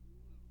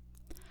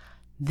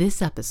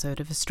This episode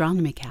of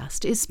Astronomy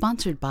Cast is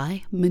sponsored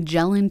by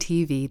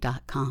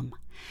MagellanTV.com.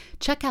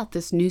 Check out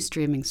this new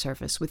streaming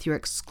service with your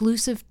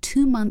exclusive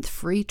 2-month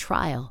free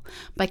trial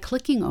by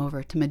clicking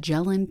over to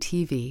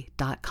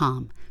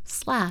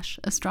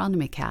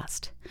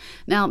MagellanTV.com/astronomycast.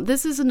 Now,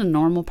 this isn't a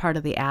normal part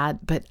of the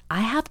ad, but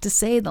I have to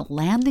say the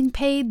landing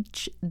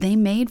page they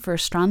made for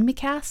Astronomy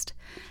Cast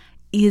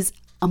is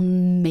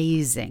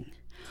amazing.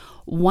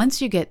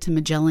 Once you get to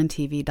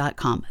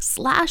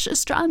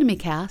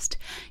MagellanTV.com/astronomycast,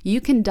 you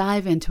can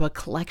dive into a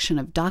collection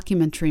of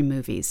documentary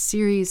movies,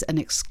 series, and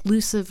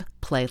exclusive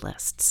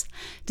playlists.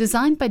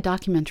 Designed by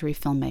documentary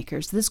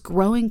filmmakers, this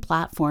growing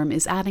platform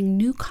is adding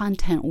new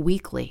content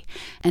weekly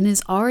and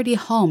is already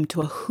home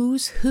to a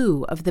who's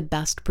who of the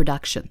best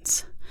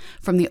productions.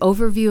 From the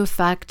overview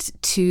effect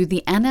to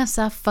the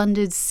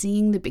NSF-funded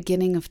Seeing the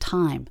Beginning of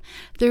Time,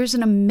 there's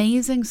an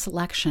amazing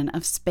selection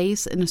of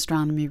space and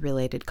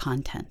astronomy-related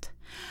content.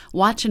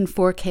 Watch in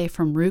 4K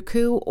from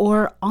Roku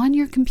or on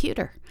your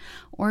computer,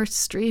 or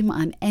stream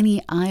on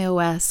any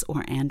iOS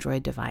or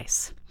Android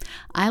device.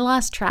 I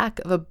lost track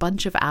of a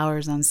bunch of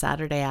hours on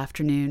Saturday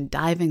afternoon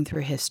diving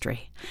through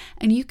history,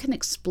 and you can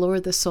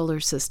explore the solar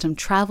system,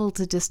 travel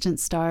to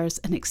distant stars,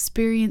 and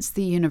experience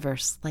the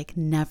universe like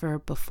never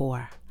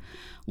before.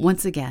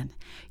 Once again,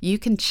 you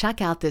can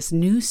check out this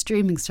new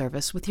streaming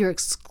service with your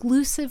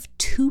exclusive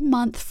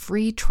 2-month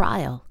free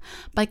trial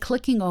by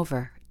clicking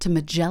over to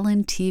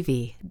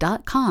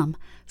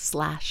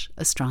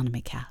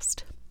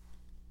MagellanTV.com/astronomycast.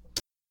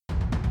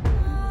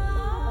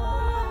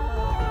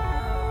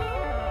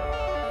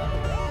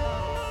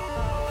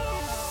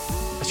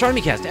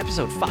 Astronomy Cast,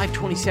 episode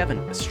 527,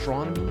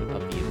 Astronomy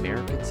of the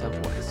American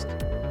Southwest.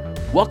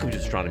 Welcome to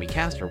Astronomy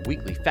Cast, our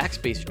weekly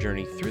facts-based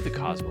journey through the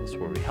cosmos,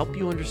 where we help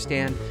you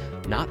understand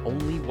not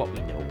only what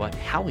we know, but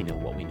how we know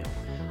what we know.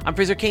 I'm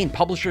Fraser Cain,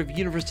 publisher of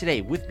Universe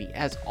Today. With me,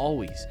 as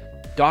always,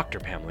 Dr.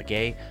 Pamela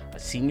Gay, a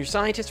senior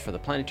scientist for the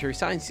Planetary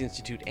Science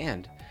Institute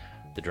and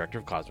the director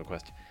of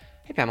CosmoQuest.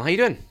 Hey, Pamela, how you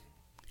doing?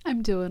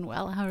 I'm doing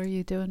well. How are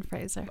you doing,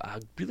 Fraser?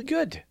 Really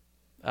good.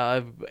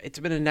 It's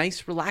been a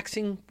nice,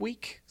 relaxing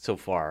week so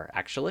far,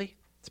 actually.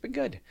 It's been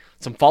good.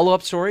 Some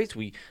follow-up stories.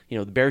 The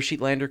Beresheet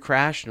lander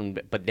crashed,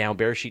 but now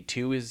Beresheet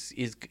 2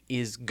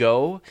 is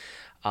go.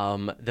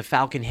 The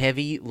Falcon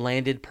Heavy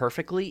landed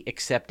perfectly,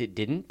 except it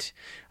didn't.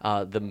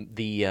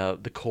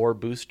 The core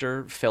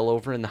booster fell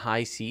over in the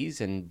high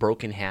seas and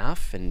broke in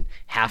half, and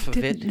half of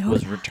it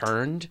was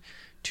returned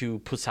to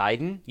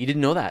Poseidon. You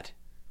didn't know that?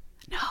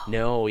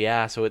 No,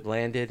 yeah. So it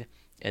landed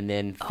and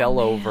then fell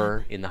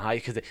over in the high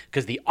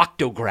because the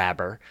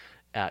octograbber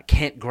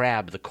can't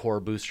grab the core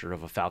booster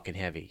of a Falcon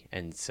Heavy,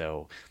 and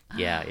so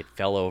it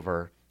fell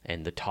over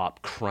and the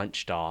top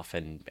crunched off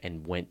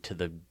and went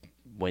to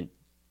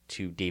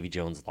Davy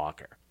Jones'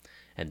 locker.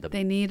 And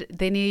they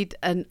need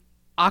an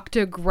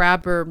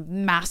octograbber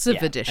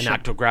massive edition. An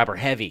octograbber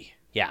heavy.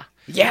 Yeah.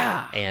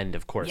 And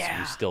of course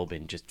we've still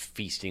been just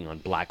feasting on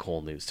black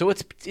hole news. So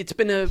it's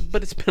been a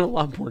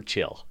lot more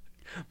chill.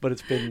 But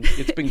it's been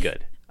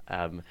good.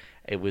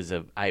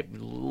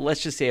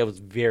 Let's just say I was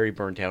very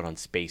burnt out on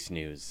space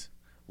news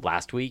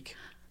last week.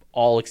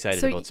 All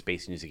excited about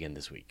space news again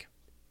this week.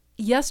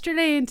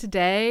 Yesterday and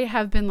today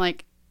have been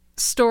like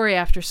story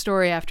after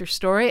story after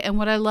story. And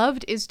what I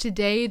loved is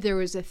today there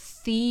was a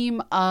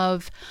theme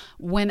of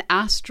when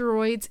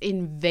asteroids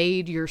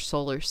invade your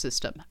solar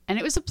system. And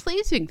it was a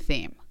pleasing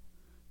theme.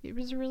 It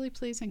was a really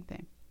pleasing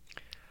theme.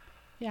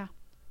 Yeah.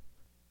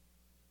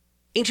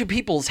 Ancient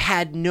peoples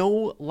had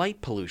no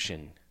light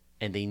pollution,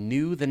 and they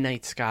knew the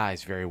night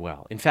skies very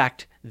well. In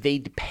fact, they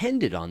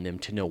depended on them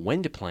to know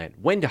when to plant,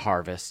 when to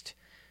harvest.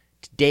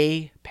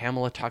 Today,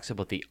 Pamela talks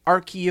about the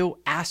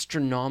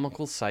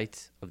archeoastronomical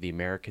sites of the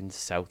American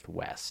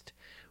Southwest,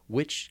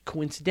 which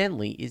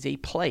coincidentally is a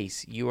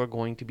place you are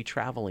going to be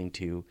traveling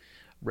to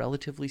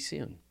relatively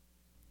soon.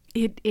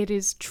 It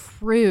is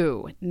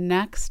true.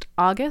 Next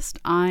August,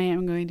 I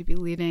am going to be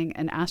leading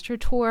an astro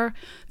tour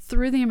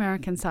through the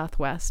American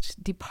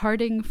Southwest,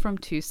 departing from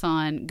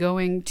Tucson,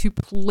 going to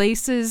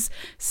places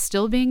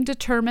still being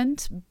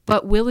determined,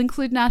 but will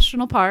include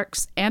national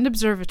parks and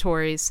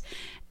observatories,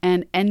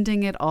 and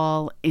ending it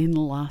all in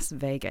Las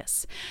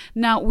Vegas.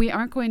 Now, we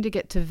aren't going to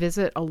get to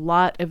visit a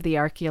lot of the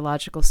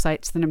archaeological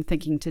sites that I'm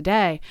thinking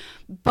today,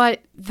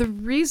 but the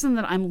reason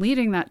that I'm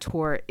leading that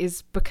tour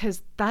is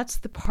because that's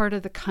the part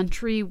of the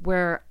country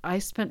where I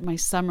spent my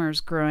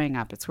summers growing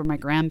up. It's where my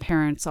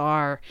grandparents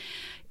are.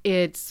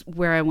 It's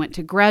where I went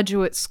to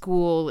graduate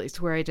school.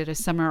 It's where I did a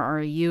summer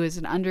REU as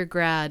an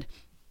undergrad.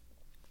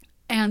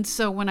 And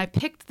so when I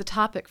picked the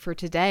topic for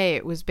today,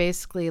 it was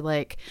basically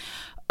like,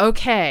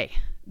 okay,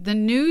 the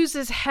news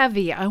is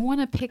heavy. I want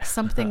to pick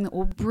something that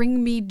will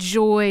bring me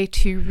joy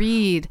to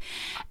read.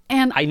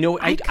 And I know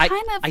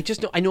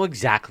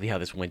exactly how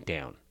this went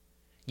down.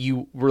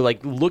 You were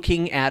like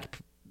looking at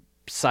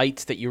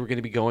sites that you were going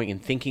to be going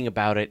and thinking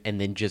about it, and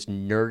then just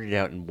nerded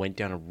out and went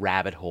down a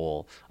rabbit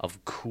hole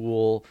of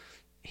cool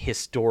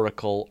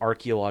historical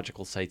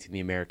archaeological sites in the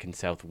American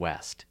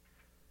Southwest.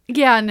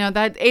 Yeah, no,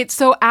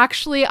 so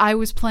actually I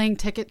was playing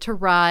Ticket to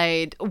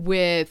Ride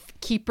with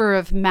Keeper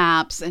of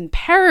Maps and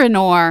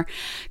Paranor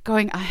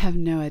going, I have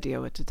no idea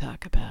what to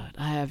talk about.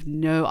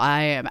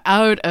 I am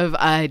out of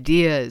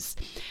ideas.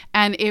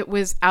 And it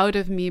was out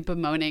of me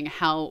bemoaning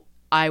how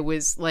I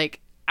was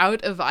like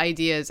out of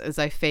ideas as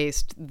I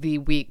faced the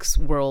week's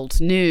world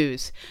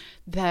news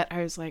that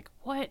I was like,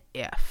 what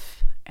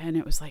if? And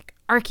it was like,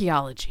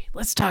 archaeology.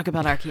 Let's talk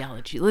about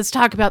archaeology. Let's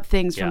talk about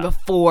things from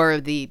before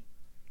the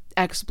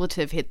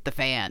expletive hit the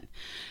fan.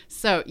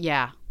 So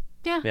yeah.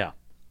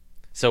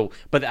 So,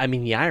 but I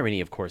mean, the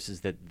irony, of course, is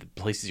that the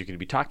places you're going to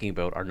be talking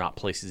about are not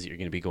places that you're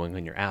going to be going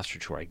on your astro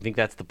tour. I think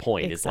that's the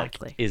point.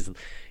 Exactly. Is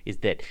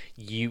that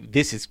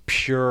this is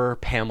pure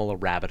Pamela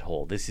rabbit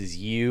hole. This is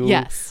you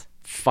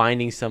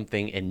finding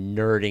something and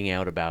nerding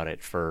out about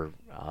it for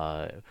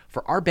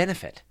our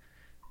benefit.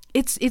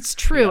 It's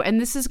true,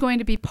 and this is going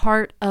to be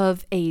part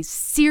of a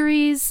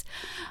series,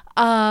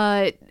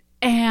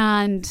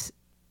 and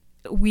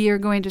we are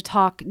going to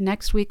talk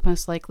next week,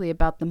 most likely,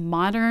 about the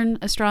modern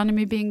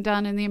astronomy being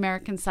done in the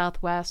American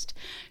Southwest.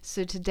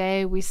 So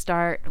today we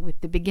start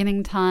with the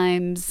beginning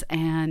times,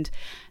 and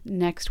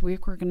next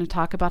week we're going to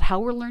talk about how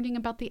we're learning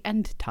about the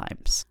end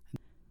times.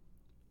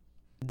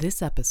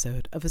 This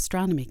episode of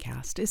Astronomy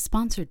Cast is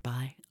sponsored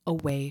by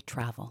Away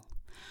Travel.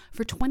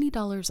 For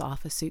 $20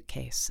 off a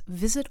suitcase,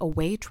 visit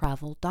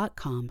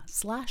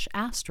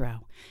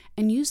awaytravel.com/astro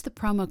and use the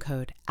promo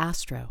code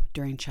ASTRO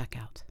during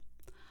checkout.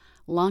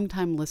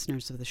 Longtime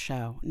listeners of the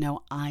show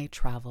know I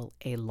travel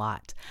a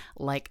lot,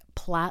 like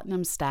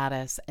Platinum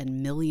Status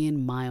and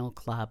Million Mile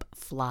Club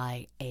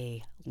fly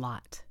a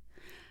lot.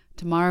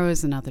 Tomorrow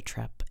is another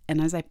trip, and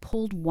as I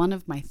pulled one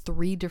of my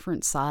 3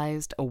 different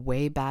sized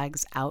away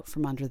bags out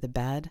from under the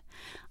bed,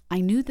 I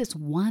knew this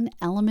one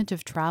element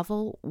of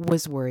travel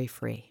was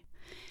worry-free.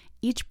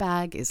 Each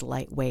bag is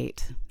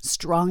lightweight,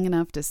 strong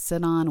enough to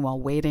sit on while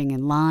waiting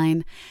in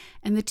line,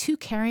 and the 2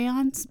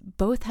 carry-ons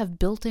both have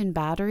built-in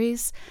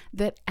batteries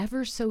that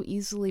ever so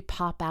easily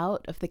pop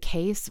out of the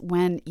case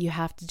when you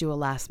have to do a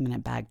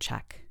last-minute bag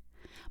check.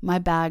 My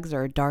bags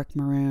are a dark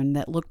maroon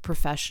that look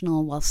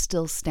professional while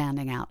still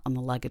standing out on the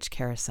luggage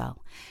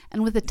carousel,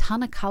 and with a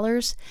ton of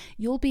colors,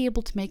 you'll be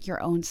able to make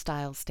your own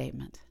style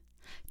statement.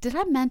 Did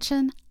I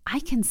mention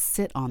I can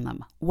sit on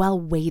them while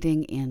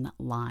waiting in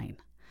line?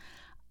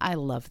 I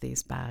love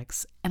these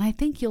bags, and I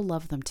think you'll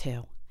love them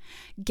too.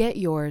 Get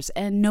yours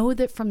and know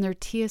that from their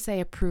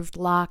TSA-approved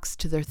locks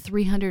to their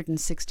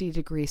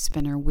 360-degree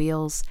spinner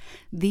wheels,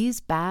 these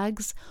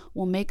bags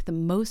will make the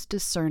most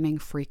discerning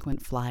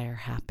frequent flyer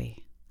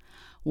happy.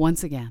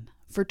 Once again,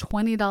 for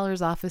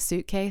 $20 off a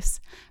suitcase,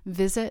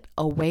 visit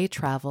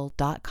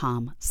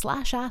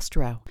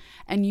awaytravel.com/astro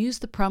and use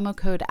the promo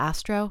code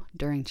ASTRO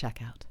during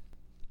checkout.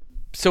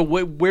 So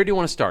where do you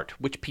want to start?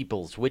 Which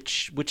peoples?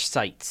 Which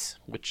sites?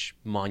 Which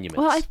monuments?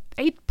 Well,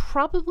 it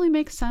probably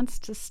makes sense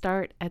to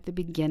start at the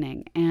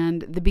beginning,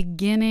 and the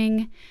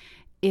beginning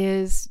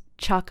is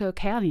Chaco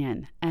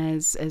Canyon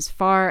as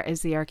far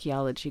as the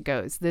archaeology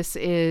goes. This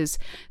is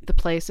the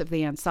place of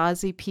the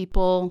Anasazi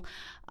people.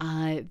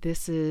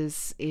 This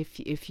is,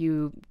 if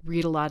you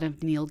read a lot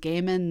of Neil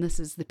Gaiman, this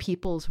is the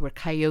peoples where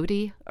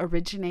coyote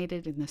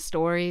originated in the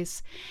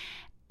stories.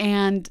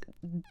 And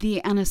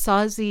the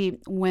Anasazi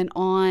went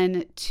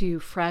on to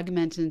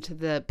fragment into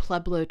the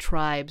Pueblo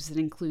tribes that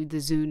include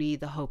the Zuni,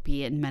 the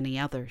Hopi, and many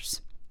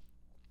others.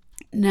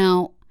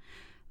 Now,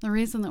 the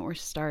reason that we're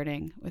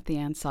starting with the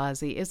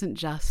Anasazi isn't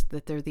just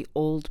that they're the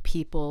old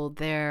people,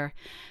 they're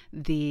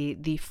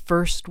the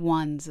first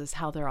ones is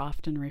how they're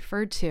often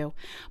referred to,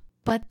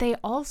 but they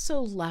also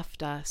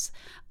left us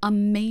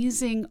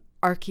amazing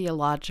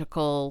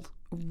archaeological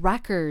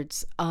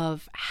records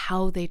of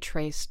how they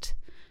traced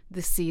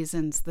the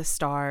seasons, the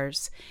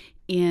stars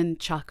in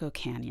Chaco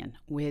Canyon,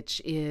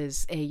 which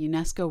is a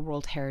UNESCO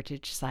World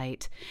Heritage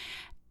Site.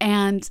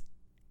 And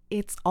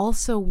it's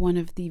also one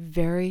of the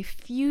very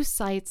few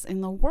sites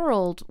in the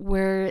world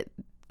where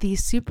the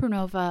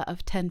supernova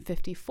of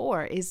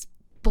 1054 is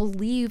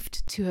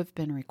believed to have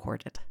been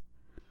recorded.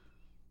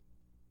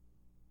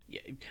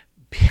 Yeah,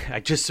 I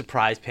just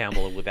surprised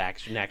Pamela with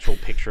an actual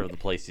picture of the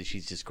place that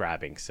she's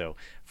describing. So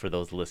for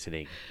those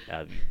listening,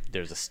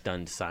 there's a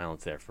stunned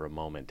silence there for a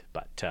moment.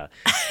 But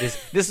this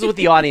is what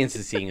the audience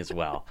is seeing as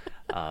well.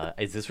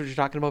 Is this what you're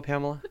talking about,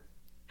 Pamela?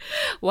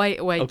 Why?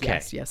 Okay.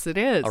 Yes, it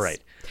is. All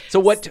right. So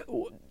what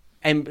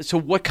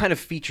kind of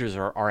features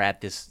are at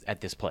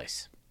this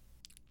place?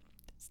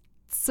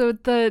 So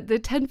the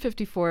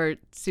 1054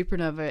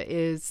 supernova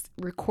is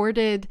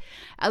recorded,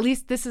 at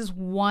least this is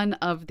one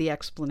of the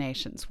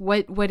explanations.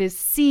 What is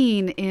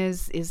seen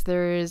is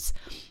there is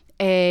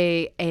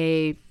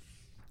a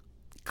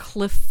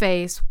cliff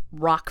face,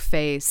 rock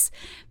face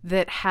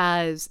that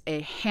has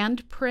a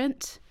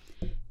handprint,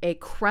 a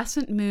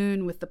crescent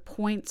moon with the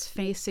points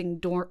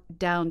facing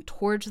down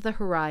towards the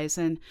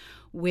horizon,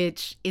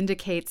 which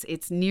indicates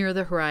it's near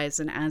the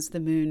horizon. As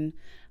the moon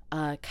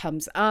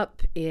comes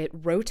up, it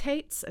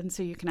rotates, and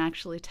so you can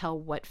actually tell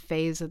what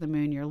phase of the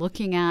moon you're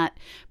looking at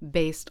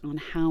based on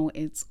how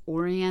it's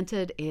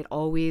oriented. It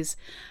always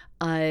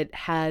It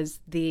has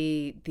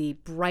the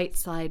bright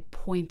side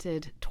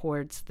pointed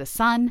towards the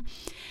sun,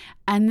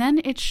 and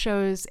then it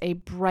shows a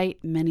bright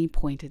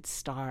many-pointed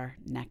star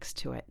next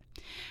to it.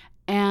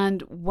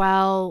 And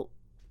while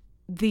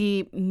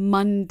the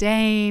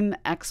mundane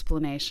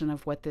explanation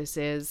of what this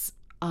is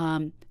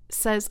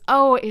says,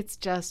 oh, it's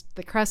just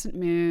the crescent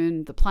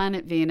moon, the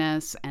planet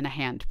Venus, and a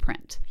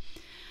handprint.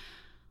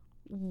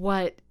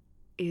 What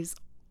is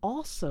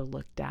also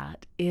looked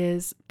at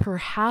is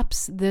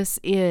perhaps this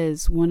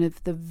is one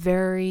of the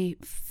very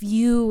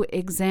few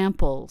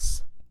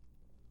examples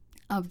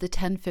of the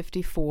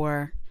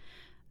 1054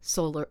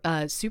 solar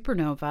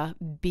supernova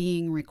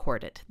being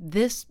recorded.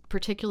 This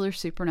particular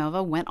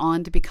supernova went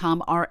on to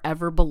become our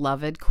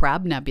ever-beloved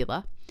Crab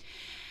Nebula.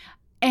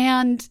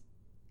 And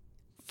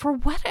for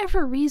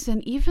whatever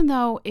reason, even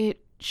though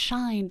it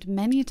shined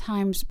many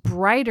times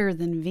brighter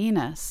than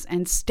Venus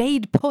and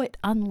stayed put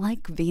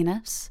unlike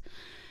Venus,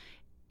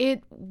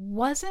 it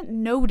wasn't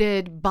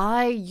noted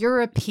by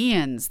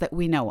Europeans that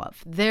we know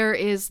of. There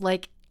is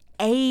like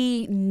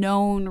a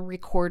known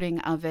recording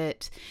of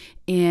it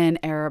in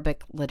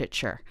Arabic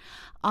literature.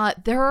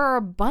 There are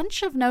a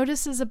bunch of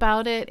notices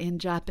about it in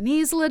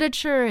Japanese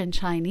literature and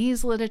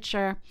Chinese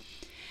literature.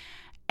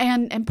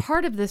 And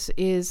part of this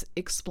is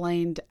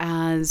explained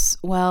as,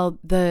 well,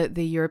 the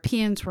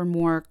Europeans were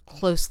more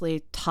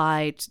closely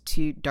tied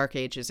to Dark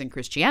Ages and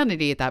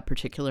Christianity at that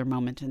particular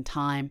moment in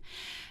time,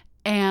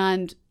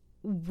 and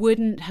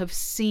wouldn't have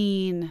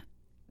seen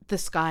the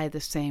sky the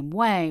same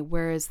way,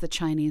 whereas the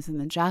Chinese and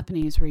the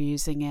Japanese were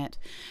using it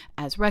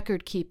as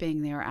record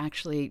keeping. They were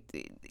actually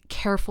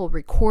careful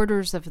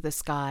recorders of the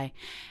sky.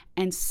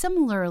 And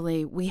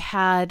similarly, we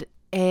had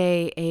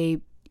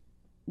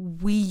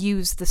we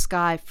use the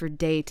sky for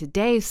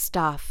day-to-day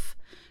stuff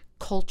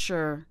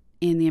culture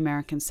in the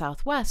American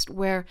Southwest,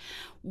 where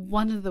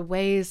one of the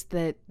ways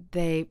that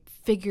they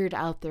figured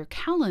out their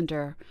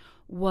calendar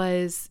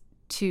was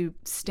to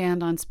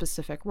stand on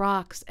specific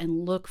rocks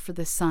and look for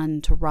the sun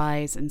to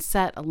rise and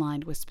set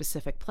aligned with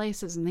specific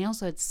places. And they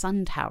also had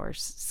sun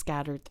towers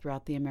scattered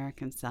throughout the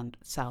American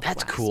Southwest.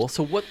 That's cool.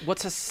 So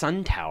what's a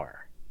sun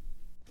tower?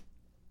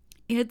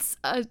 It's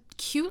a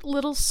cute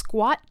little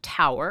squat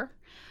tower,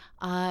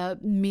 a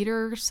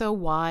meter or so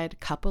wide, a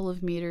couple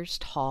of meters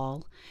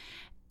tall.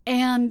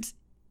 And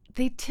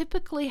they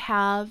typically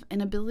have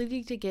an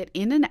ability to get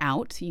in and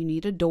out. You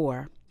need a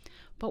door.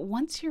 But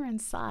once you're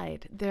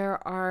inside,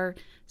 there are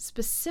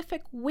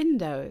specific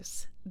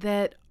windows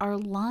that are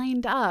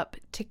lined up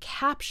to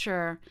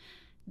capture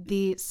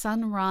the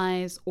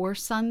sunrise or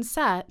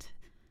sunset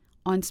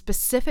on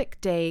specific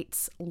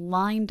dates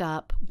lined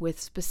up with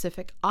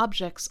specific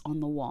objects on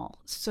the wall.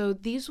 So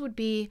these would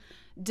be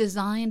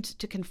designed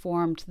to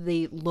conform to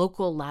the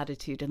local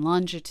latitude and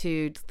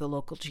longitude, the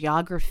local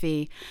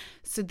geography.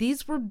 So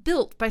these were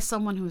built by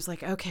someone who was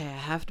like, okay, I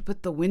have to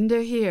put the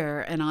window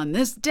here, and on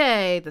this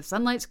day, the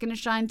sunlight's going to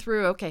shine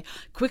through. Okay,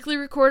 quickly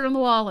record on the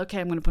wall. Okay,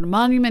 I'm going to put a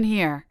monument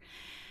here.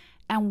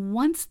 And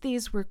once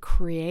these were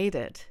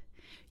created,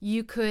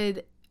 you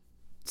could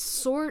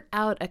sort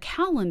out a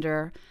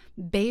calendar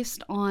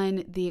based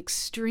on the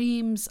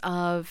extremes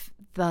of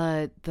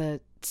the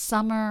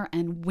summer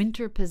and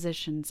winter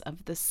positions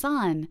of the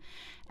sun,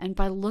 and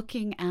by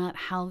looking at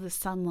how the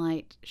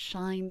sunlight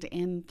shined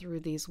in through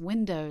these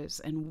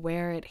windows and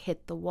where it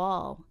hit the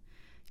wall,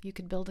 you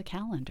could build a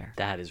calendar.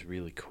 That is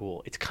really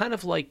cool. It's kind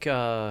of like,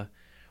 I'm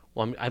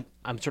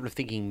sort of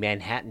thinking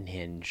Manhattan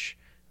Hinge,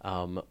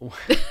 but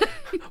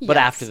Yes.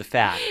 after the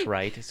fact,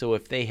 right? So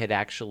if they had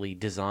actually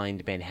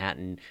designed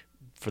Manhattan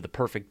for the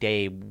perfect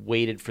day,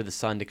 waited for the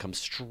sun to come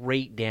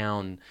straight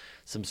down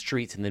some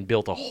streets, and then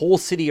built a whole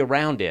city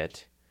around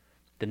it,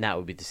 then that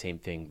would be the same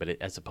thing, but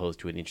as opposed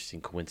to an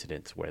interesting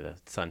coincidence where the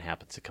sun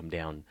happens to come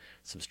down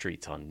some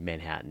streets on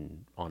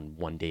Manhattan on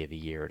one day of the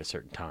year at a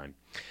certain time.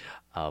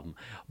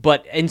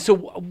 What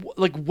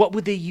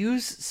would they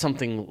use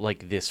something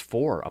like this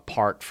for,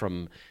 apart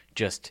from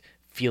just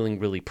feeling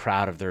really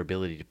proud of their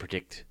ability to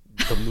predict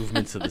the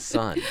movements of the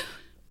sun?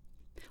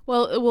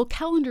 Well,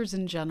 calendars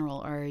in general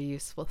are a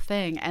useful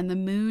thing, and the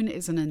moon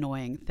is an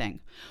annoying thing.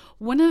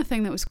 One of the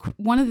things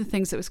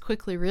that was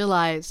quickly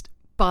realized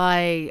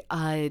by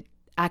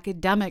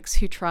academics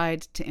who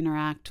tried to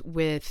interact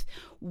with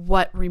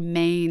what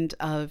remained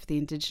of the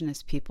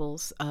indigenous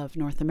peoples of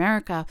North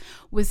America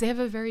was they have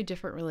a very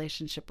different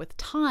relationship with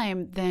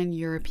time than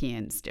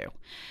Europeans do.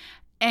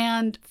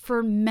 And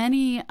for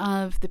many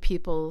of the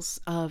peoples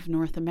of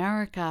North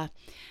America,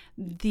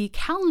 the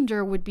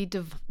calendar would be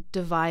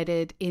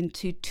divided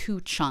into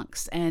two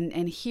chunks. And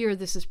here,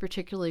 this is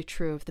particularly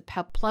true of the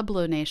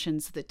Pueblo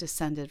nations that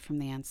descended from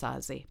the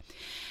Anasazi.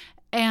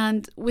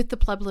 And with the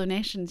Pueblo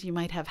nations, you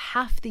might have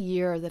half the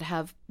year that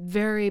have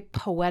very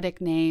poetic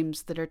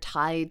names that are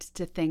tied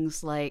to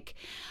things like,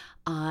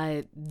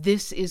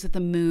 this is the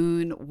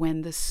moon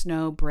when the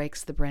snow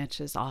breaks the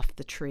branches off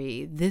the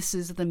tree. This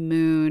is the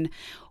moon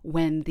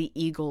when the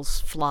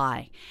eagles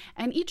fly.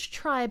 And each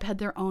tribe had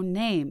their own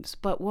names,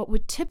 but what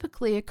would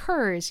typically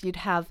occur is you'd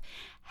have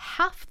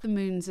half the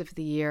moons of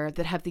the year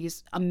that have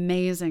these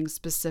amazing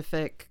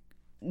specific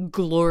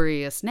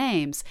glorious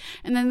names.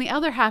 And then the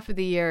other half of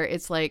the year,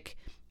 it's like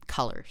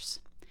colors.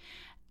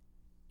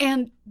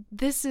 And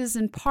this is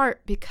in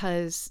part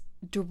because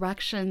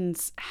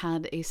directions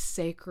had a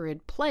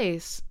sacred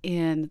place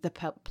in the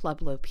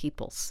Pueblo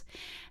peoples.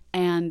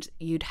 And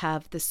you'd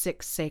have the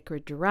 6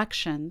 sacred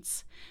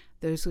directions.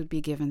 Those would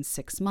be given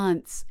 6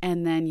 months.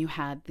 And then you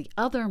had the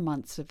other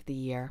months of the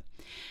year,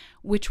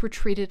 which were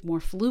treated more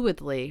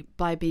fluidly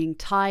by being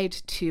tied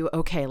to,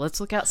 okay, let's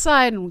look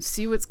outside and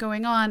see what's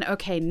going on.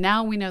 Okay,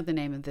 now we know the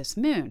name of this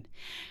moon.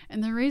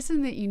 And the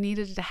reason that you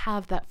needed to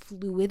have that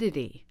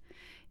fluidity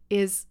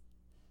is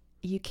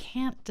you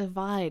can't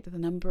divide the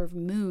number of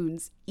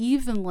moons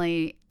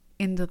evenly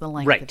into the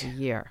length of the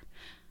year.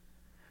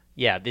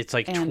 Yeah, it's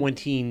like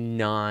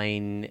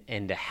 29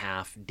 and a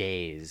half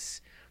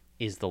days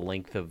is the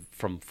length of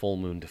from full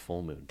moon to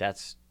full moon.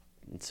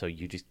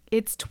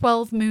 It's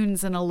 12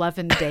 moons and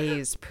 11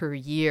 days per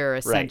year,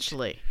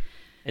 essentially.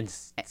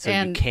 Right.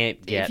 And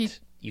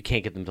you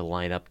can't get them to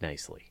line up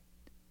nicely.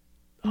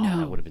 Oh,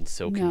 that would have been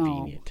so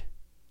convenient.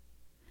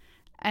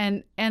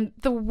 And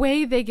the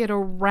way they get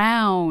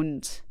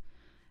around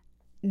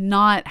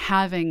not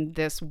having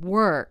this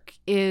work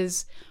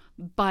is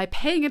by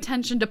paying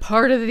attention to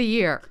part of the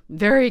year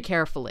very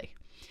carefully.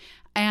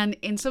 And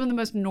in some of the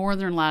most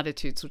northern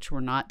latitudes, which we're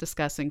not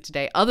discussing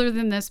today, other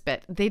than this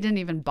bit, they didn't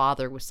even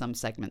bother with some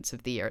segments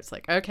of the year. It's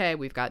like, okay,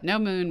 we've got no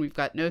moon, we've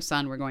got no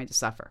sun, we're going to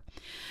suffer.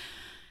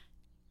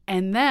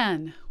 And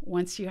then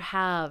once you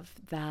have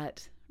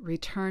that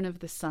return of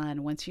the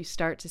sun, once you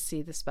start to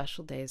see the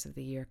special days of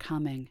the year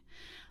coming,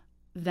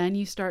 then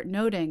you start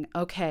noting,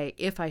 okay,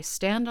 if I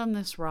stand on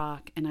this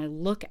rock and I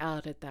look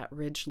out at that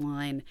ridge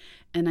line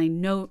and I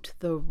note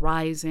the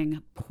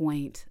rising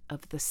point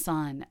of the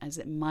sun as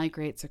it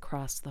migrates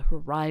across the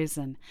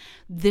horizon,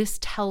 this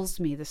tells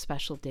me the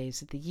special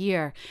days of the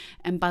year.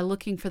 And by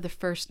looking for the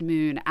first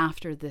moon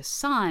after this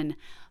sun,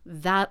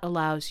 that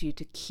allows you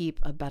to keep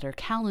a better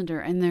calendar.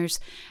 And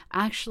there's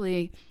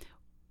actually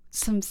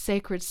some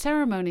sacred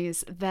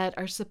ceremonies that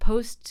are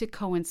supposed to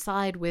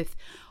coincide with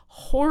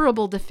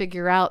horrible to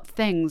figure out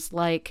things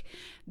like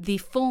the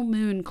full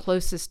moon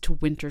closest to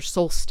winter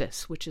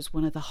solstice, which is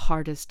one of the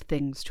hardest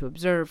things to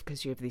observe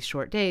because you have these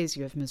short days,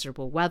 you have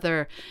miserable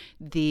weather.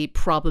 The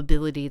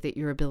probability that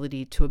your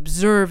ability to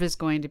observe is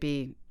going to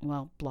be,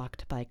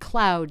 blocked by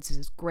clouds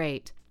is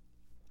great.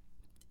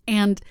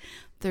 And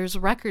there's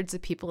records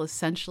of people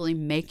essentially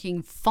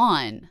making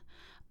fun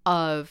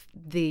of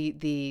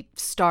the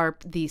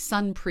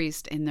sun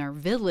priest in their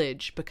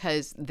village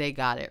because they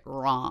got it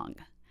wrong.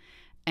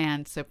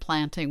 And so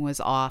planting was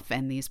off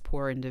and these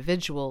poor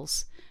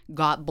individuals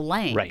got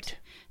blamed. Right.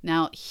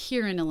 Now,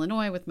 here in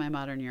Illinois with my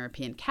modern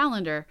European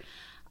calendar,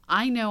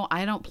 I know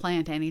I don't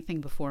plant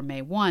anything before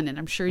May 1, and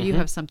I'm sure you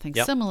have something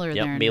similar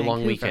there in May Vancouver.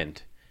 long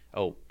weekend.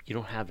 Oh, you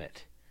don't have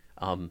it.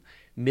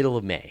 Middle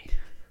of May.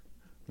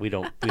 We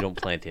don't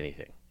plant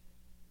anything.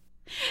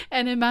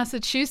 And in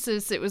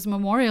Massachusetts, it was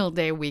Memorial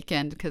Day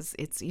weekend because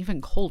it's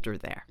even colder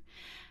there.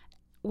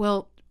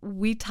 Well,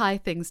 we tie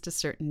things to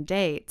certain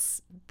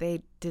dates.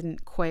 They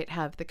didn't quite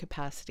have the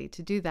capacity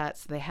to do that,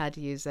 so they had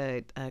to use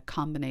a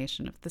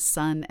combination of the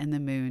sun and the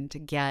moon to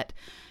get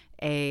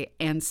a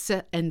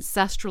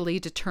ancestrally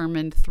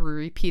determined through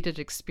repeated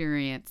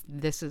experience,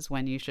 this is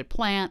when you should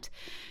plant.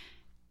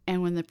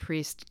 And when the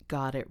priest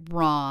got it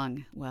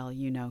wrong, well,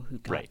 you know who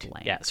got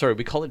blamed. Yeah, sorry,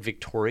 we call it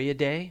Victoria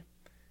Day,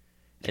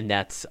 and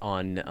that's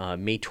on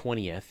May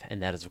 20th,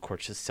 and that is, of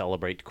course, to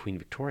celebrate Queen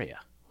Victoria,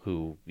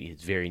 who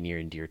is very near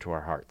and dear to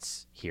our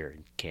hearts here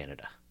in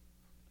Canada.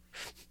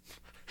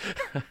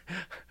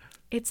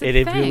 It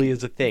really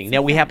is a thing.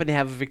 Now, we happen to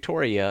have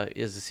Victoria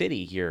as a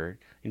city here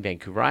in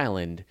Vancouver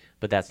Island,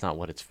 but that's not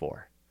what it's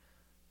for.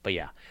 But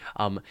yeah,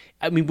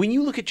 I mean, when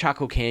you look at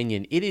Chaco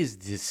Canyon, it is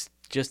this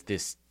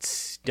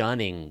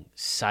stunning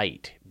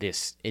sight,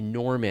 this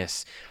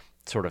enormous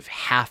sort of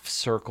half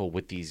circle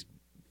with these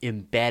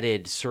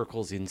embedded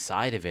circles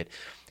inside of it.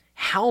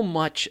 How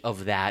much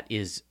of that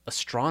is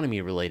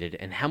astronomy related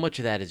and how much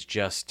of that is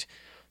just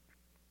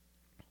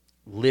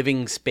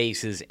living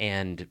spaces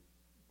and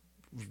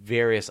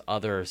various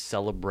other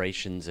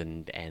celebrations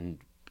and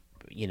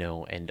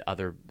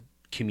other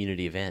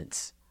community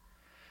events?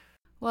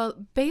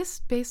 Well,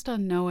 based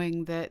on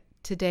knowing that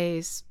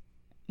today's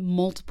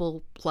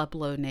multiple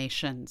Pueblo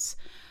nations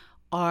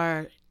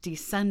are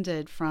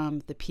descended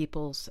from the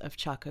peoples of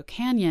Chaco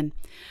Canyon,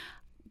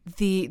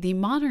 the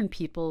modern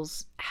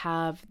peoples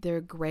have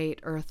their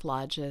great earth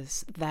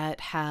lodges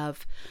that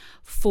have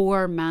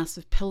 4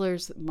 massive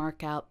pillars that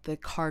mark out the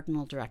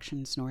cardinal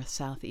directions, north,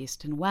 south,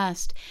 east, and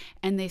west,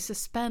 and they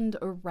suspend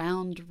a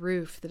round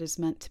roof that is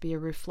meant to be a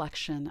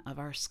reflection of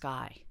our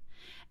sky.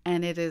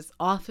 And it is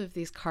off of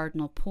these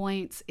cardinal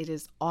points, it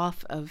is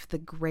off of the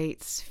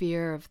great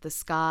sphere of the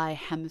sky,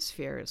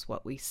 hemisphere is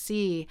what we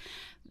see,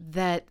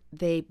 that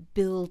they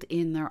build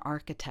in their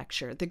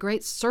architecture. The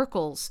great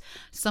circles,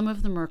 some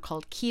of them are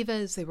called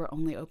kivas. They were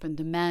only open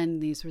to men.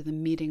 These were the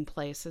meeting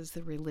places,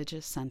 the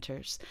religious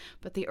centers.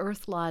 But the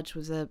Earth Lodge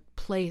was a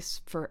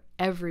place for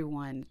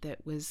everyone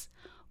that was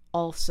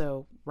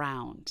also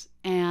round.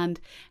 And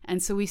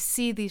so we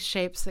see these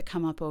shapes that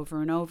come up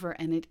over and over,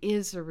 and it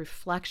is a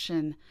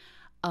reflection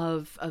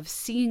of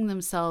seeing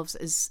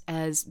themselves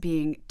as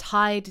being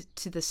tied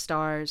to the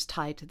stars,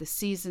 tied to the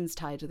seasons,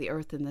 tied to the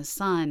earth and the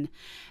sun.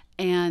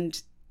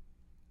 And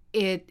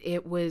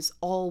it was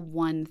all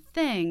one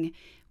thing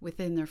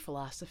within their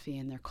philosophy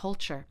and their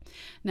culture.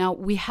 Now,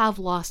 we have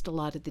lost a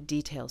lot of the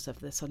details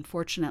of this,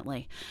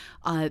 unfortunately.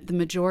 The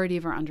majority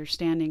of our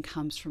understanding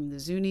comes from the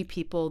Zuni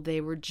people. They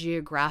were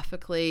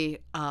geographically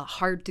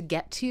hard to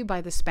get to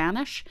by the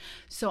Spanish.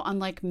 So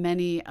unlike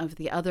many of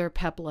the other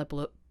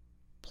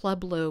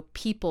Pueblo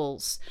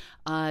peoples,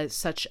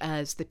 such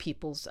as the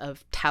peoples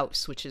of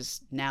Taos, which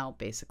is now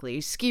basically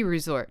a ski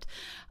resort,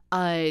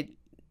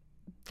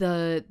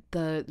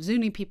 the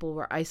Zuni people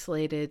were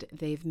isolated.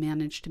 They've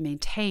managed to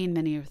maintain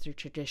many of their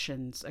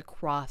traditions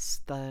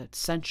across the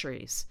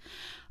centuries.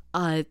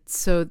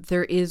 So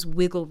there is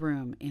wiggle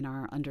room in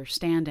our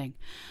understanding.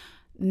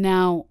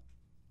 Now,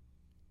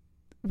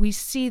 we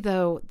see,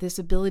 though, this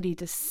ability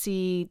to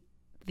see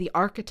the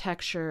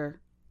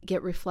architecture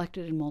get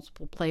reflected in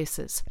multiple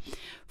places.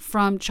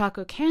 From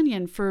Chaco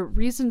Canyon, for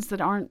reasons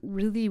that aren't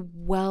really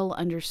well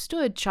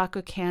understood,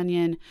 Chaco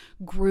Canyon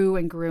grew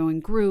and grew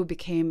and grew,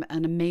 became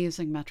an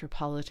amazing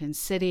metropolitan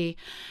city.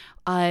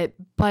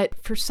 But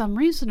for some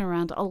reason,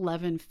 around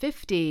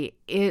 1150,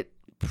 it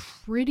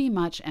pretty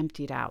much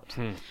emptied out.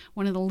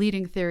 One of the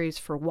leading theories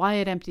for why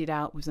it emptied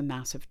out was a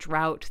massive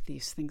drought.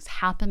 These things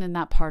happen in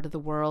that part of the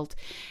world.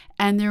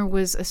 And there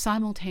was a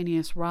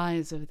simultaneous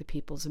rise of the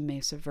peoples of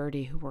Mesa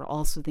Verde, who were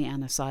also the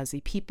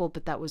Anasazi people,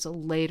 but that was a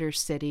later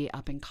city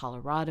up in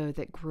Colorado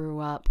that grew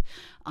up,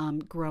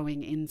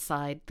 growing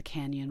inside the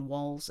canyon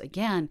walls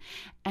again.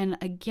 And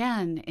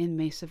again, in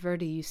Mesa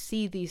Verde, you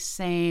see these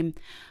same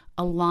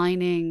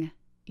aligning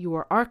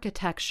your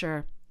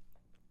architecture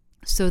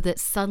so that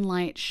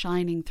sunlight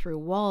shining through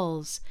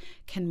walls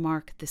can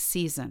mark the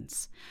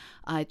seasons.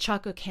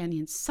 Chaco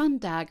Canyon's sun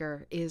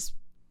dagger is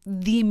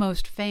the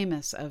most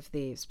famous of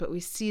these, but we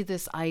see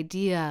this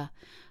idea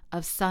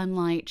of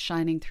sunlight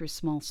shining through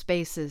small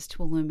spaces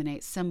to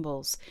illuminate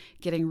symbols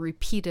getting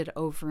repeated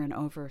over and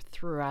over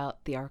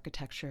throughout the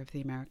architecture of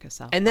the American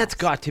Southwest. And that's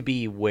got to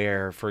be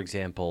where, for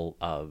example,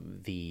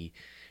 the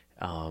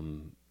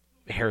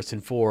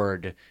Harrison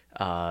Ford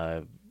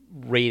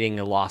raiding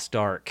a lost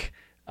ark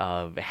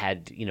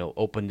had,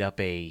 opened up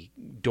a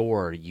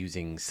door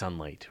using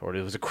sunlight, or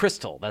it was a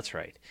crystal, that's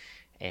right.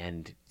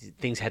 And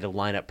things had to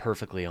line up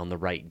perfectly on the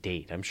right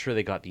date. I'm sure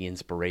they got the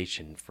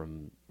inspiration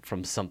from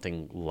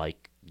something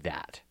like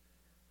that.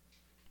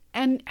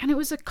 And it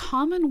was a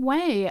common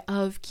way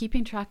of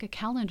keeping track of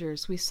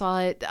calendars. We saw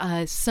it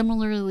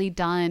similarly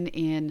done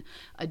in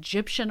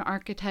Egyptian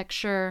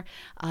architecture,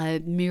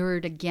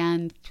 mirrored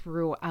again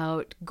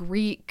throughout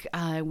Greek.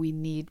 We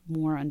need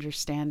more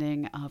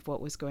understanding of what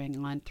was going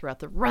on throughout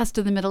the rest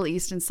of the Middle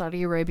East, and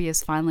Saudi Arabia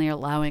is finally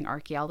allowing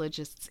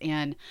archaeologists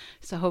in.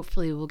 So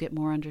hopefully we'll get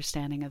more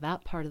understanding of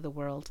that part of the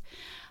world.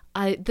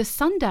 The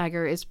sun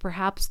dagger is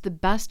perhaps the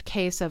best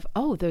case of,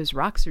 those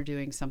rocks are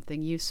doing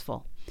something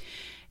useful.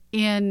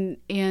 In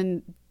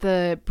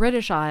the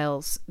British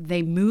Isles,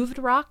 they moved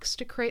rocks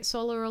to create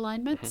solar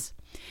alignments.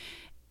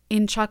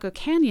 In Chaco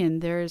Canyon,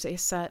 there's a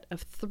set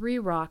of 3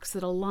 rocks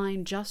that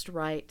align just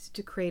right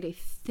to create a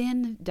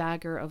thin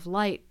dagger of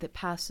light that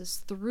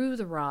passes through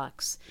the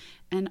rocks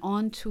and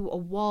onto a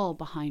wall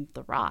behind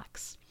the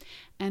rocks.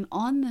 And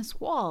on this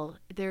wall,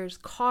 there's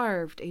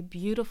carved a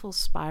beautiful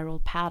spiral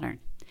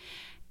pattern.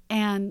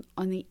 And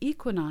on the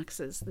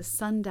equinoxes, the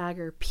sun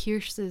dagger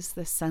pierces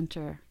the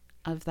center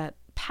of that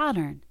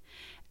pattern.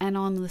 And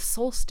on the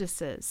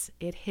solstices,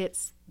 it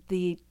hits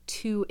the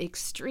 2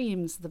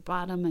 extremes, the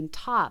bottom and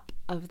top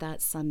of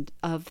that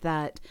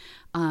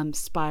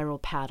spiral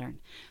pattern.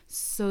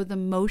 So the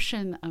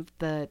motion of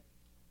the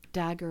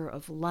dagger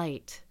of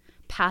light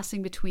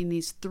passing between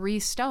these 3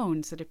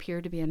 stones that appear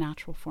to be a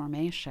natural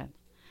formation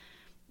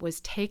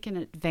was taken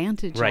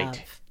advantage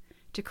of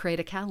to create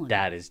a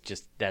calendar.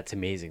 That's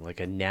amazing, like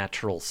a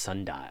natural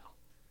sundial.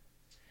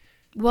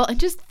 Well, and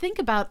just think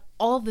about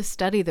all the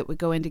study that would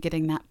go into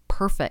getting that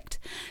perfect.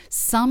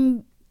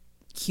 Some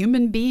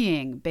human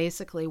being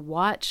basically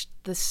watched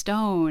the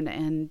stone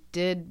and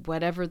did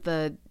whatever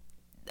the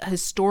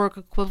historic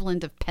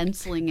equivalent of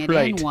penciling it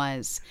in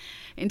was,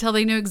 until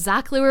they knew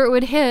exactly where it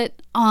would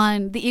hit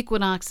on the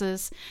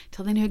equinoxes,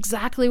 until they knew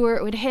exactly where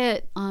it would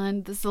hit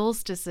on the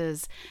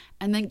solstices,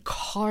 and then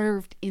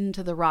carved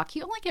into the rock.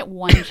 You only get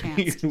one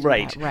chance to do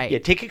that, right? Yeah,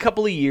 take a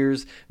couple of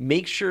years,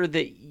 make sure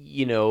that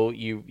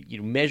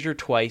you measure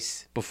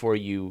twice before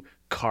you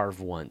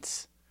carve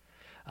once.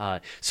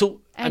 This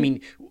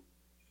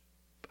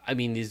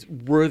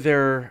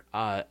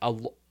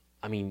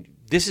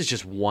is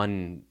just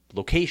one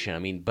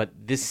location. But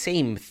this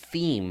same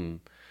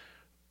theme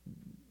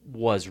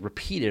was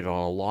repeated on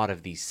a lot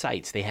of these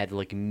sites. They had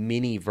like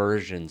mini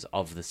versions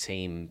of the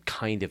same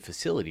kind of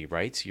facility,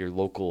 right? So your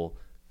local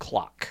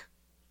clock.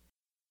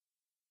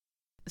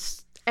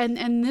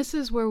 And this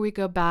is where we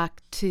go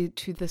back to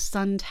the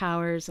sun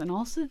towers, and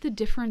also the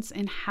difference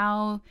in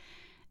how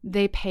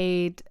They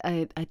paid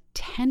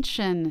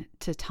attention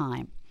to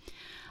time.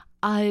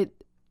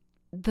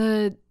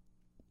 The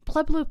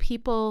Pueblo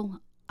people,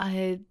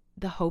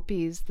 the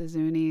Hopis, the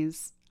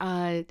Zunis,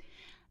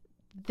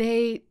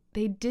 they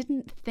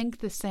didn't think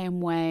the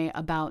same way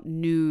about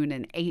noon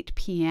and 8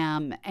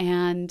 p.m.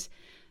 And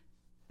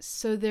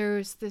so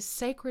there's this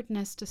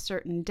sacredness to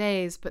certain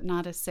days, but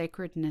not a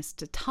sacredness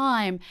to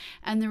time.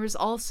 And there was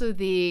also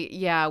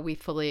we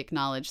fully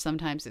acknowledge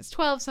sometimes it's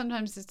 12,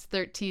 sometimes it's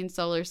 13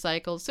 solar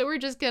cycles. So we're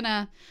just going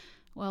to,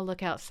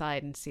 look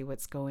outside and see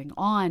what's going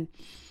on.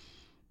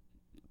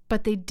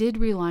 But they did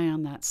rely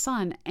on that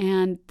sun.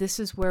 And this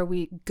is where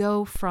we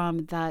go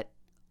from that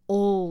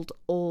old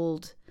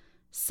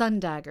sun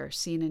dagger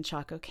seen in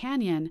Chaco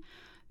Canyon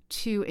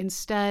to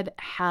instead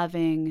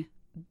having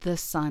the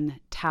sun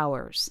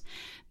towers.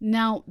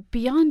 Now,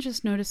 beyond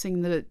just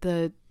noticing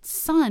the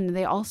sun,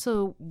 they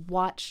also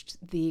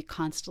watched the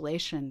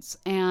constellations.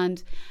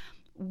 And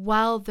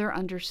while their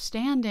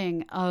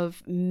understanding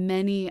of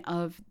many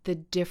of the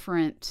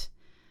different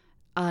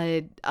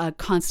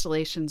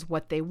constellations,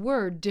 what they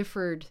were,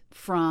 differed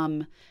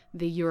from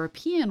the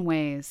European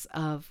ways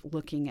of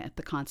looking at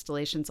the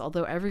constellations,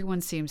 although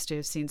everyone seems to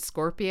have seen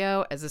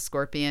Scorpio as a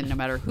scorpion. No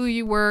matter who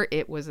you were,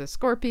 it was a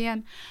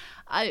scorpion.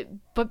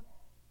 But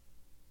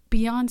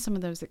beyond some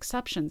of those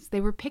exceptions,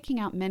 they were picking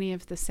out many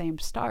of the same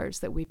stars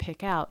that we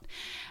pick out.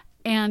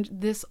 And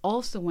this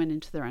also went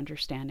into their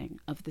understanding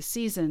of the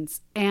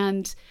seasons.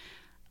 And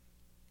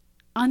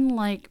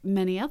unlike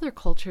many other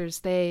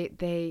cultures,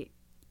 they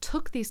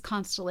took these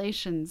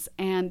constellations,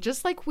 and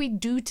just like we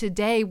do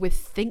today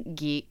with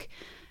ThinkGeek,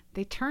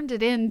 they turned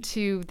it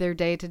into their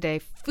day-to-day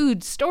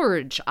food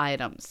storage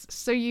items.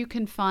 So you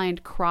can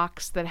find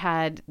Crocs that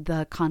had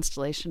the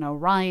constellation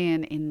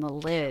Orion in the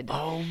lid.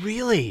 Oh,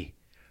 really?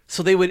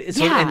 So they would,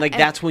 and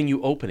that's when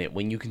you open it.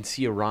 When you can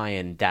see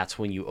Orion, that's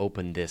when you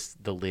open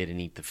the lid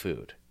and eat the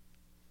food.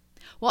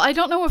 Well, I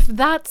don't know if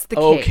that's the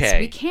case.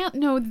 We can't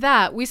know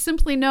that. We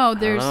simply know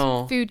there's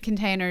food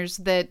containers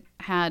that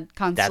had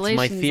constellations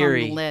that's my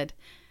theory. On the lid.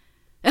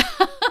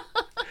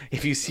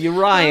 If you see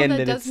Orion,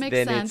 then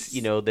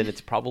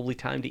it's probably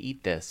time to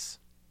eat this.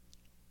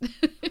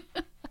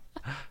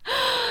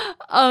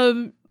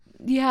 So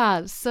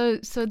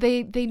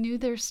they knew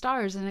their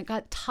stars, and it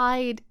got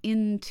tied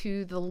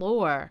into the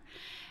lore.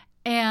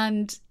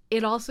 And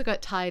it also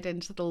got tied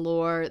into the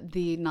lore,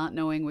 the not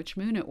knowing which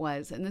moon it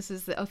was. And this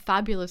is a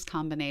fabulous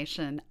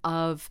combination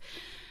of,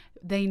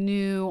 they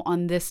knew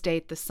on this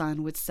date the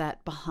sun would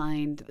set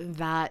behind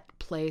that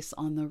place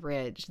on the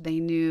ridge. They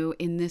knew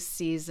in this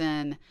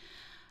season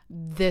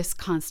this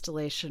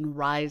constellation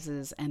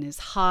rises and is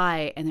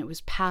high, and it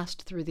was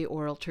passed through the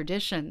oral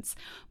traditions.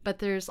 But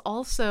there's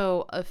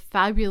also a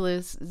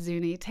fabulous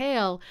Zuni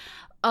tale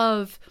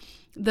of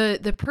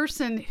the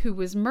person who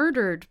was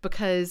murdered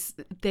because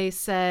they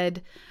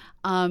said,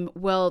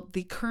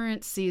 the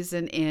current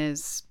season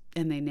is,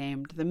 and they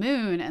named the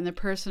moon, and the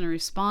person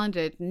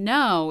responded,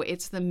 no,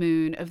 it's the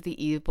moon of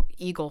the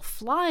eagle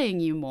flying,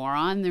 you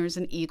moron. There's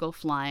an eagle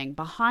flying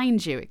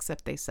behind you,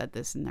 except they said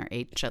this in their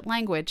ancient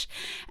language.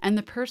 And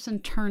the person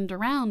turned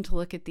around to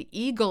look at the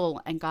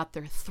eagle and got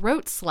their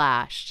throat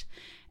slashed.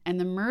 And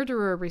the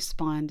murderer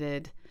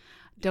responded,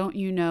 don't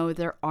you know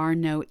there are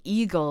no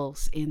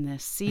eagles in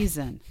this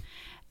season?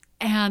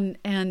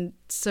 And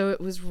so it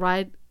was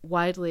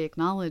widely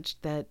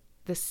acknowledged that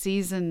the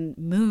season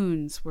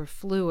moons were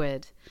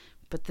fluid,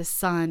 but the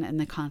sun and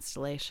the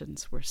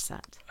constellations were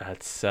set.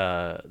 That's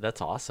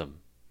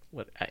awesome,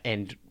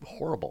 and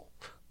horrible.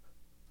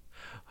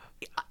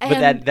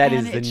 But that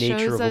is the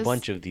nature of a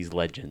bunch of these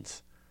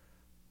legends.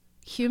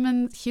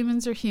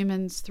 Humans are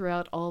humans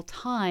throughout all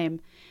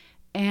time,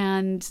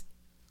 and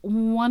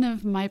one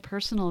of my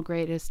personal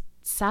greatest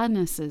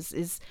sadnesses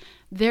is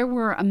there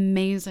were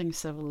amazing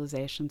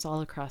civilizations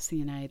all across the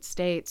United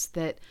States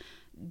that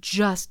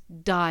just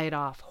died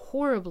off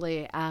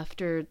horribly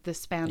after the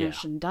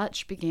Spanish and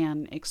Dutch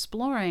began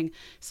exploring,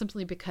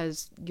 simply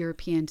because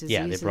European diseases.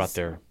 Yeah, they brought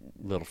their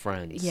little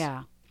friends.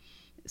 Yeah.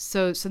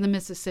 So the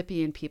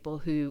Mississippian people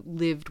who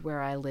lived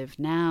where I live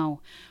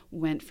now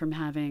went from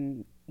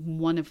having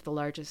one of the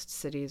largest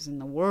cities in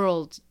the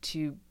world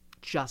to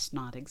just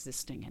not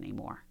existing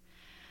anymore.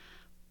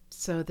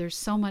 So there's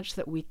so much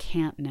that we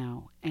can't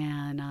know.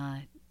 And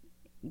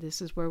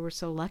this is where we're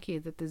so lucky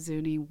that the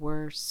Zuni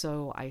were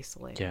so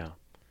isolated. Yeah.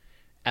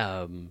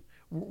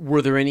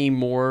 Were there any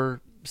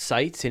more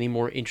sites, any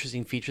more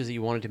interesting features that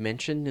you wanted to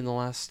mention in the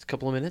last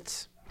couple of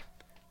minutes?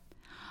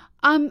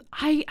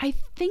 I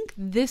think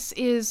this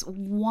is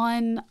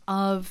one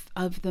of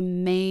the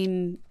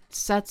main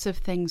sets of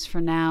things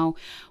for now.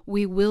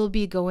 We will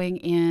be going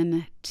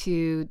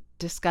into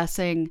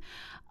discussing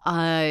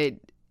all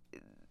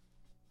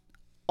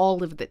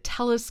of the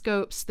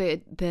telescopes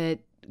that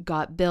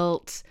got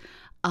built.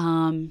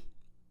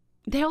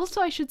 They also,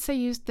 I should say,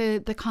 used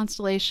the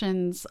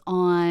constellations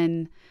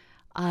on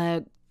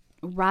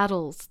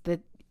rattles that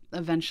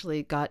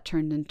eventually got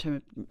turned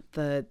into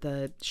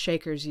the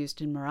shakers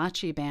used in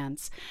mariachi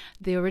bands,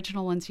 the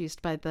original ones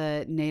used by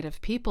the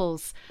native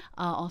peoples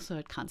also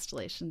had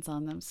constellations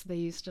on them. So they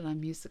used it on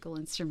musical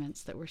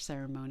instruments that were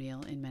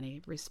ceremonial in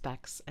many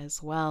respects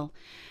as well.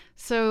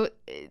 So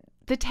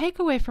the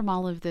takeaway from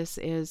all of this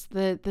is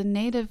the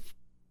native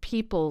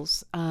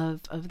peoples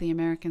of the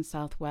American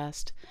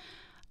Southwest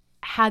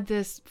had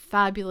this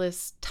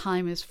fabulous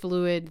time is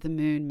fluid, the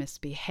moon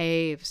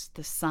misbehaves,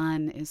 the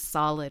sun is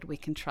solid, we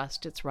can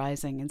trust its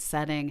rising and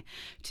setting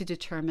to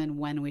determine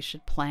when we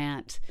should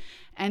plant.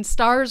 And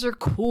stars are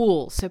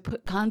cool, so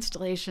put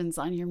constellations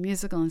on your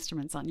musical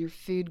instruments, on your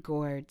food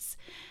gourds.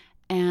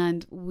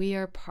 And we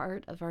are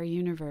part of our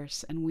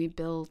universe, and we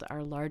build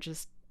our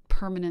largest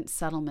permanent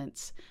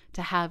settlements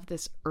to have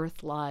this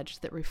earth lodge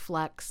that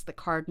reflects the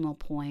cardinal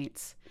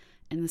points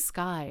in the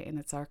sky in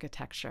its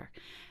architecture.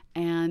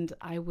 And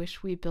I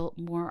wish we built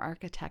more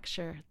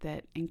architecture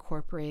that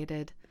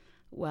incorporated,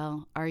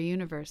 well, our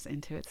universe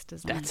into its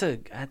design.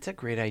 That's a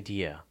great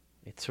idea.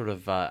 It's sort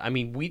of,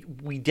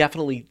 we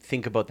definitely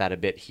think about that a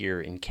bit here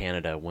in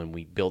Canada. When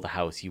we build a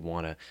house, you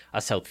want a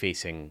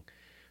south-facing,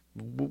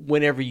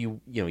 whenever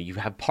you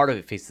have part of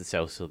it face the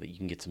south so that you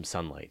can get some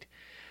sunlight,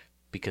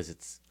 because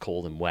it's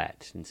cold and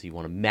wet. And so you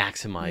want to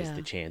maximize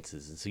the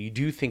chances. And so you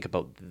do think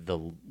about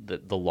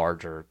the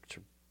larger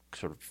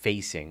sort of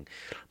facing,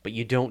 but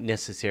you don't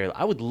necessarily.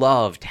 I would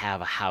love to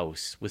have a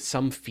house with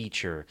some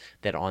feature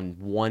that on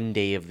one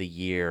day of the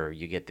year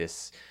you get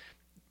this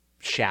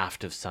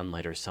shaft of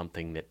sunlight or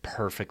something that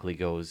perfectly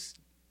goes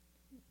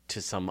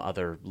to some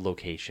other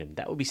location.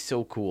 That would be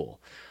so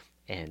cool.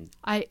 And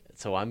I'm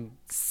going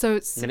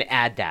to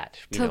add that,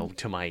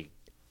 to my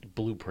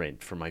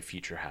blueprint for my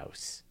future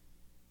house.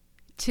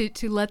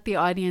 To let the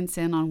audience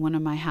in on one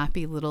of my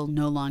happy little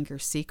no longer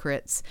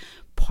secrets,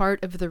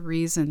 part of the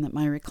reason that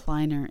my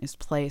recliner is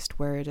placed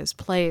where it is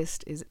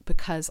placed is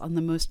because on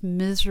the most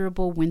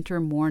miserable winter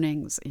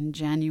mornings in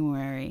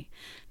January,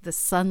 the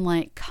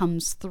sunlight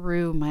comes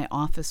through my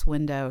office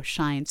window,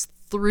 shines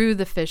through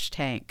the fish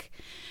tank,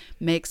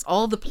 makes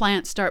all the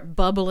plants start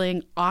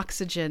bubbling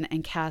oxygen,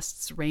 and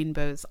casts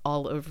rainbows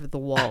all over the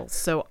walls.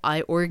 So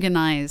I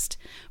organized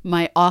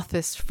my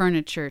office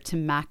furniture to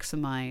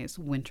maximize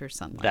winter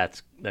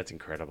sunlight. That's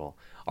incredible.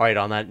 All right,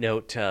 on that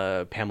note,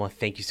 Pamela,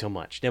 thank you so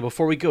much. Now,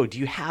 before we go, do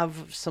you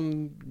have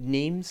some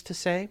names to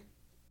say?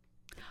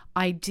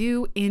 I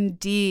do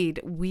indeed.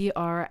 We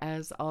are,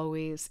 as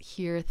always,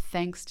 here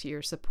thanks to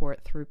your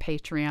support through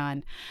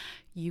Patreon.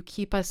 You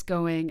keep us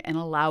going and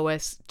allow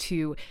us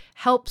to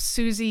help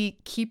Susie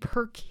keep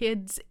her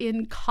kids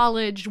in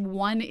college.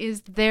 One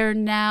is there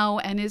now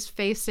and is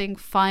facing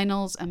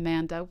finals.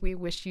 Amanda, we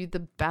wish you the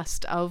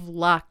best of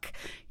luck.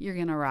 You're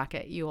going to rock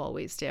it. You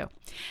always do.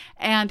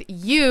 And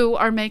you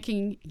are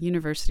making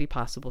university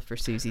possible for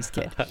Susie's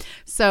kid.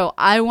 So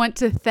I want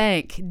to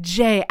thank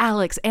Jay,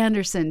 Alex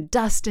Anderson,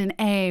 Dustin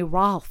A.,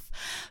 Rolf,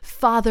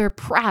 Father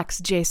Prax,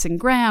 Jason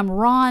Graham,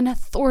 Ron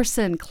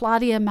Thorson,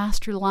 Claudia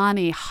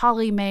Mastrulani,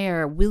 Holly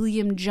Mayer,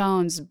 William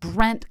Jones,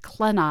 Brent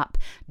Klenop,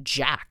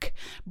 Jack,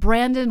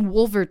 Brandon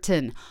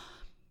Wolverton,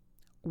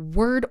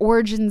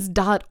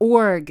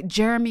 wordorigins.org,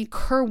 Jeremy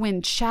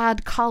Kerwin,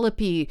 Chad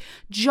Colopy,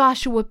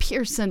 Joshua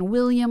Pearson,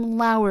 William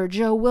Lauer,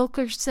 Joe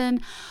Wilkerson,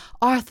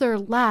 Arthur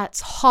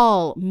Latz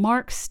Hall,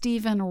 Mark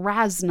Stephen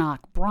Rasnock,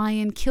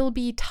 Brian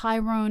Kilby,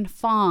 Tyrone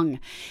Fong,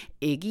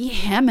 Iggy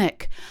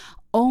Hammock,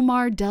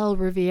 Omar Del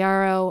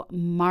Riviero,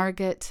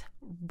 Margaret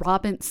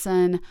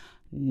Robinson,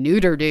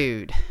 Neuter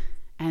Dude,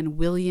 and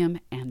William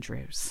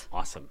Andrews.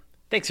 Awesome.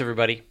 Thanks,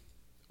 everybody.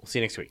 We'll see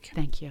you next week.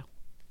 Thank you.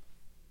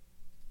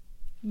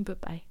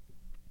 Bye-bye.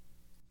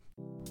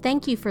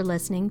 Thank you for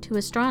listening to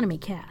Astronomy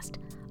Cast,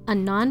 a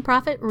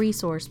nonprofit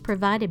resource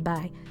provided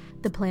by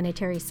the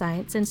Planetary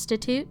Science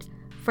Institute,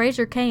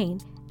 Fraser Cain,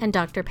 and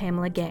Dr.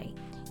 Pamela Gay.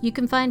 You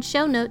can find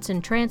show notes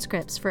and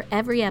transcripts for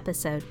every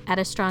episode at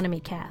Astronomy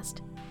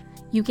Cast.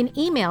 You can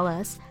email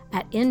us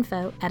at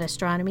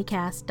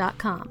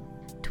info@astronomycast.com.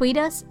 Tweet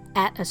us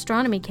at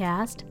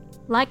AstronomyCast,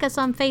 like us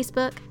on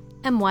Facebook,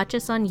 and watch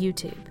us on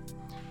YouTube.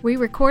 We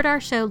record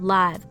our show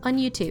live on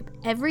YouTube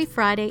every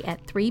Friday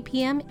at 3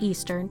 p.m.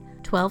 Eastern,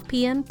 12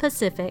 p.m.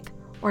 Pacific,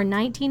 or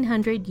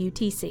 1900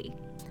 UTC.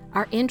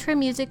 Our intro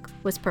music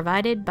was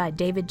provided by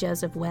David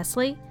Joseph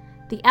Wesley,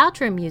 the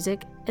outro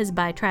music is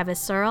by Travis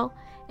Searle,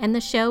 and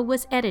the show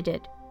was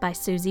edited by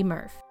Susie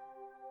Murph.